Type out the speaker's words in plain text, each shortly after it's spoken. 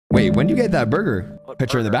Wait, when did you get that burger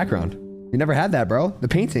picture in the burger? background? You never had that, bro. The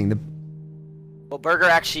painting. Well, Burger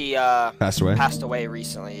actually Passed away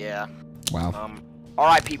recently. Yeah. Wow.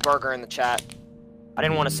 R.I.P. Burger in the chat. I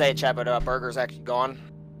didn't want to say it, chat, but Burger's actually gone.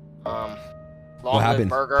 Long What happened?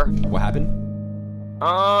 live Burger. What happened?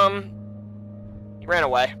 He ran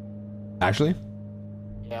away. Actually?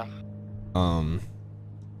 Yeah.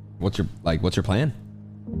 What's your plan?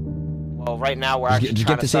 Well, right now we're actually Just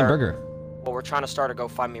trying get to the same start, burger. Well, we're trying to start a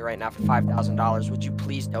GoFundMe right now for $5,000. Would you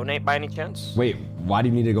please donate by any chance? Wait, why do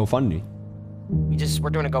you need to go fund me? We're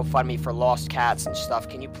doing a GoFundMe for lost cats and stuff.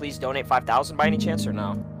 Can you please donate $5,000 by any chance or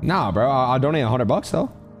no? Nah, bro. I'll donate $100 though.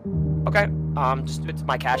 Okay. Just do it to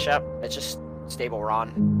my Cash App. It's just Stable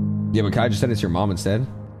Ron. Yeah, but can I just send it to your mom instead?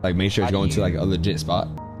 Like, make sure it's going to like a legit spot.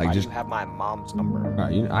 Like, Why just. do you have my mom's number? All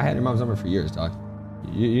right, I had your mom's number for years, dog.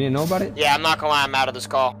 You didn't know about it? Yeah, I'm not gonna lie. I'm out of this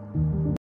call.